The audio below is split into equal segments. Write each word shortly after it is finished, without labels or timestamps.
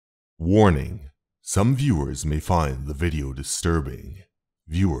Warning: some viewers may find the video disturbing.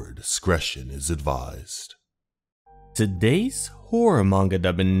 Viewer discretion is advised. Today's horror manga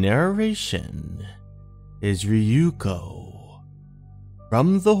dubbing narration is Ryuuko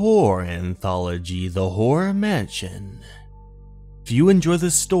from the horror anthology The Horror Mansion. If you enjoy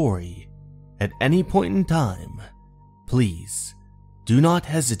this story at any point in time, please do not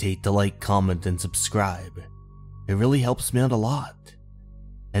hesitate to like, comment, and subscribe. It really helps me out a lot.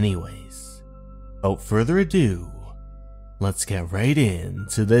 Anyways, without further ado, let's get right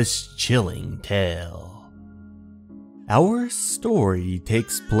into this chilling tale. Our story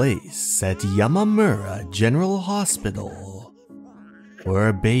takes place at Yamamura General Hospital, where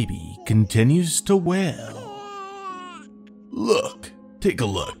a baby continues to wail. Look, take a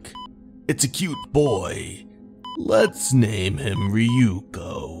look. It's a cute boy. Let's name him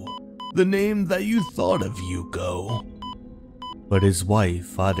Ryuuko, the name that you thought of, Yuko. But his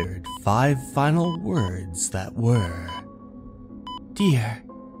wife uttered 5 final words that were, "Dear,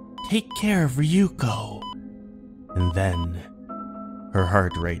 take care of Ryuko." And then her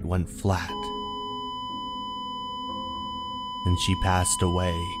heart rate went flat, and she passed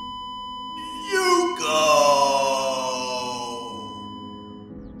away. Yuko!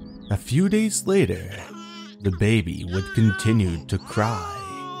 A few days later, the baby would continue to cry.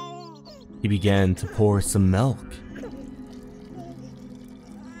 He began to pour some milk,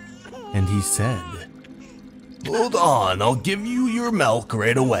 and he said, "Hold on, I'll give you your milk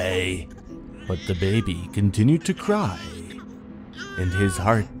right away." But the baby continued to cry, and his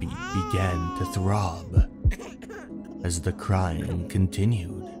heartbeat began to throb as the crying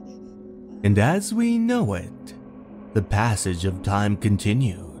continued. And as we know it, the passage of time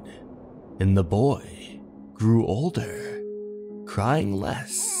continued, and the boy grew older, crying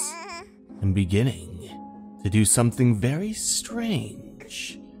less, and beginning to do something very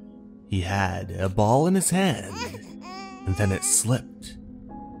strange. He had a ball in his hand, and then it slipped,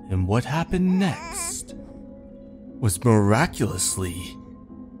 and what happened next was miraculously,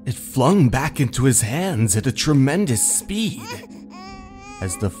 it flung back into his hands at a tremendous speed,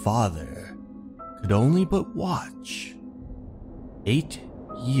 as the father could only but watch. 8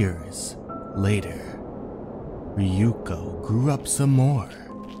 years later, Ryuuko grew up some more.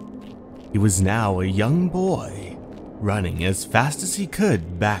 He was now a young boy, running as fast as he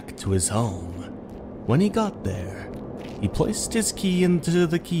could back to his home. When he got there, he placed his key into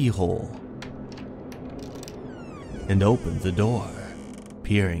the keyhole and opened the door,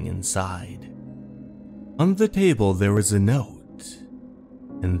 peering inside. On the table there was a note,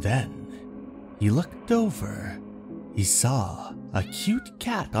 and then he looked over. He saw a cute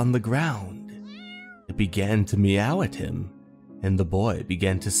cat on the ground. It began to meow at him, and the boy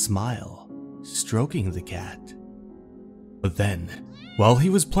began to smile, stroking the cat. But then, while he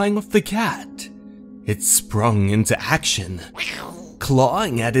was playing with the cat, it sprung into action,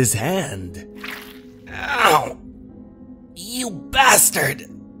 clawing at his hand. "Ow! You bastard!"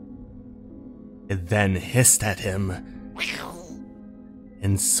 It then hissed at him,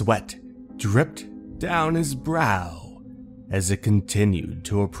 and sweat dripped down his brow as it continued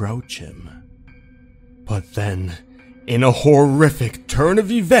to approach him. But then, in a horrific turn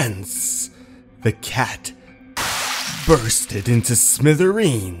of events, the cat bursted into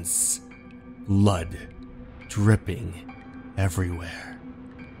smithereens, blood dripping everywhere.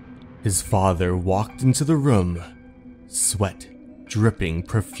 His father walked into the room, sweat dripping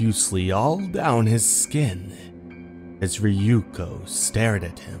profusely all down his skin. As Ryuuko stared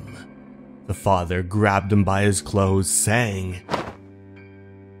at him, the father grabbed him by his clothes, saying,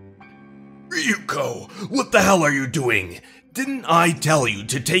 "Ryuuko, what the hell are you doing? Didn't I tell you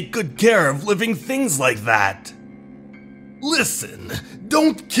to take good care of living things like that? Listen,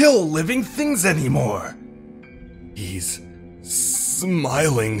 don't kill living things anymore." He's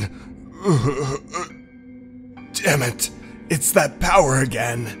smiling. Damn it, it's that power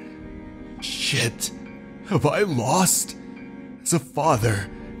again. Shit, have I lost? As a father,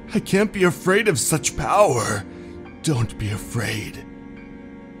 I can't be afraid of such power. Don't be afraid.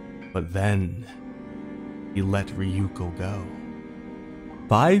 But then, he let Ryuuko go.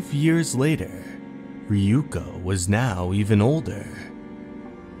 5 years later, Ryuuko was now even older.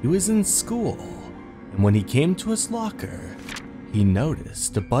 He was in school, and when he came to his locker, he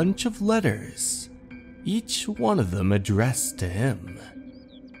noticed a bunch of letters, each one of them addressed to him.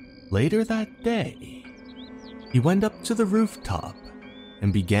 Later that day, he went up to the rooftop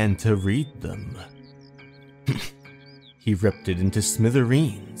and began to read them. He ripped it into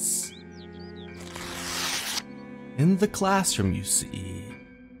smithereens. In the classroom, you see,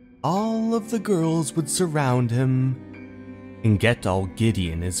 all of the girls would surround him and get all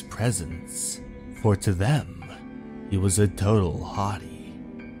giddy in his presence, for to them, he was a total hottie.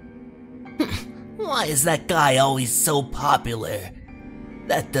 Why is that guy always so popular?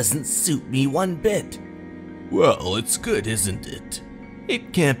 That doesn't suit me one bit. Well, it's good, isn't it?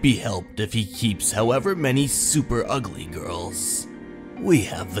 It can't be helped if he keeps however many super ugly girls. We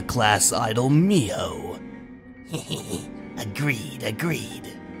have the class idol Myuu. Agreed.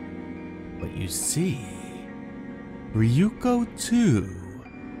 But you see, Ryuuko too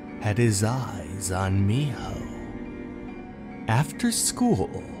had his eyes on Myuu. After school,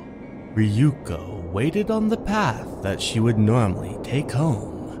 Ryuuko waited on the path that she would normally take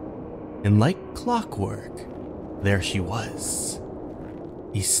home, and like clockwork, there she was.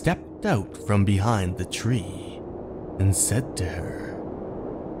 He stepped out from behind the tree and said to her,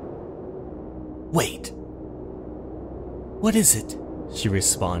 "Wait. What is it?" She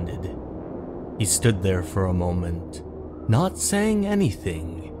responded. He stood there for a moment, not saying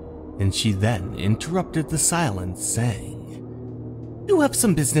anything, and she then interrupted the silence, saying, "You have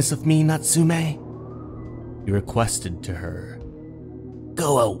some business with me, Natsume?" He requested to her,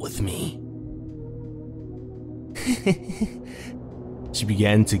 "Go out with me." She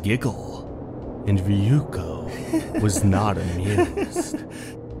began to giggle, and Ryuuko was not amused.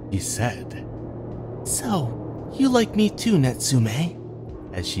 He said, "So, you like me too, Natsume?"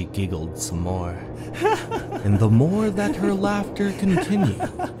 as she giggled some more. And the more that her laughter continued,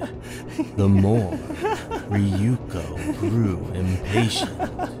 the more Ryuuko grew impatient,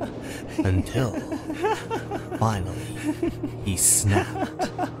 until finally he snapped,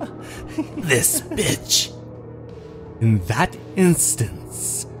 "This bitch!" In that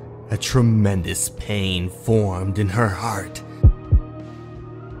instance, a tremendous pain formed in her heart.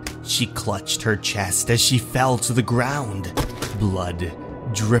 She clutched her chest as she fell to the ground, blood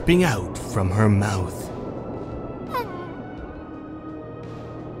dripping out from her mouth.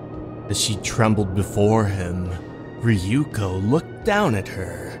 As she trembled before him, Ryuuko looked down at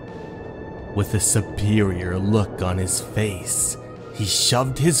her. With a superior look on his face, he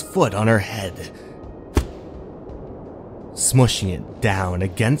shoved his foot on her head, smushing it down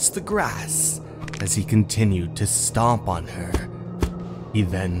against the grass as he continued to stomp on her. He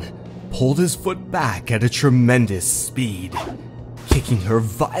then pulled his foot back at a tremendous speed, kicking her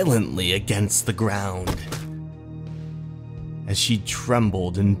violently against the ground. As she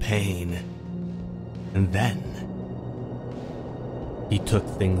trembled in pain, and then he took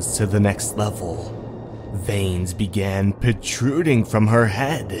things to the next level. Veins began protruding from her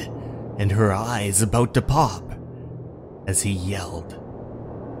head, and her eyes about to pop, as he yelled,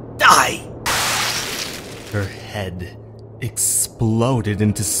 "Die!" Her head exploded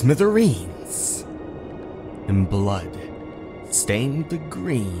into smithereens, and blood stained the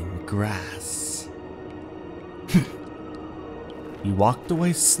green grass. He walked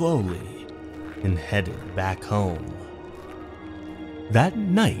away slowly and headed back home. That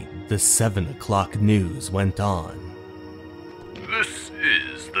night, the 7 o'clock news went on. This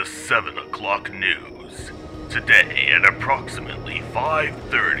is the 7 o'clock news. Today at approximately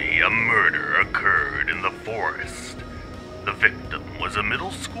 5:30, a murder occurred in the forest. The victim was a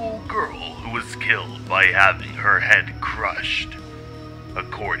middle school girl who was killed by having her head crushed.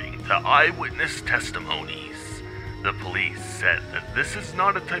 According to eyewitness testimonies, the police said that this is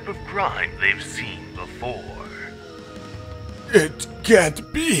not a type of crime they've seen before. It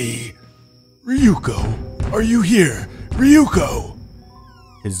can't be! Ryuuko, are you here? Ryuuko!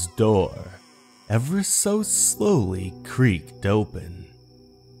 His door, ever so slowly, creaked open.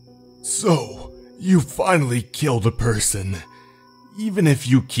 So, you finally killed a person. Even if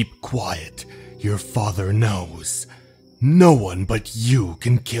you keep quiet, your father knows. No one but you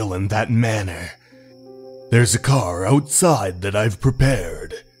can kill in that manner. There's a car outside that I've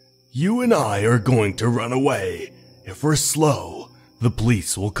prepared. You and I are going to run away. If we're slow, the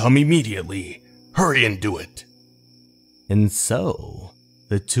police will come immediately. Hurry and do it. And so,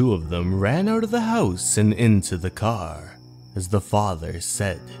 the two of them ran out of the house and into the car, as the father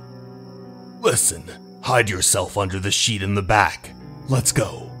said, Listen, hide yourself under the sheet in the back. Let's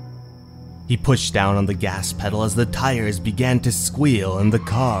go. He pushed down on the gas pedal as the tires began to squeal and the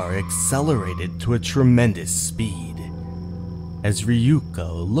car accelerated to a tremendous speed, as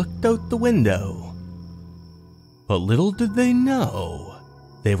Ryuuko looked out the window. But little did they know,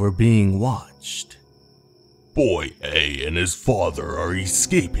 they were being watched. Boy A and his father are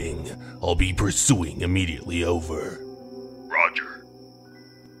escaping. I'll be pursuing immediately over. Roger.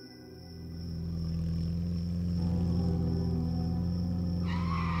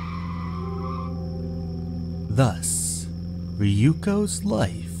 Thus, Ryuko's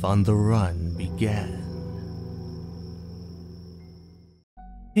life on the run began.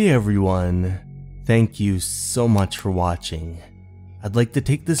 Hey everyone, thank you so much for watching. I'd like to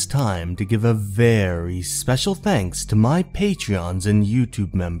take this time to give a very special thanks to my Patreons and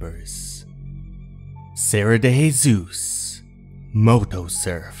YouTube members. Sarah De Jesus,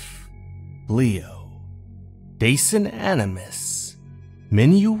 Motosurf, Leo, Dason Animus,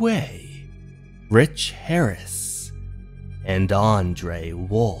 Myuu, Rich Harris, and Andre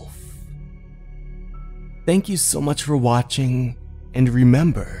Wolf. Thank you so much for watching, and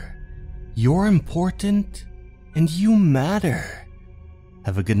remember, you're important and you matter.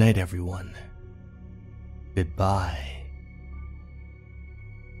 Have a good night, everyone. Goodbye.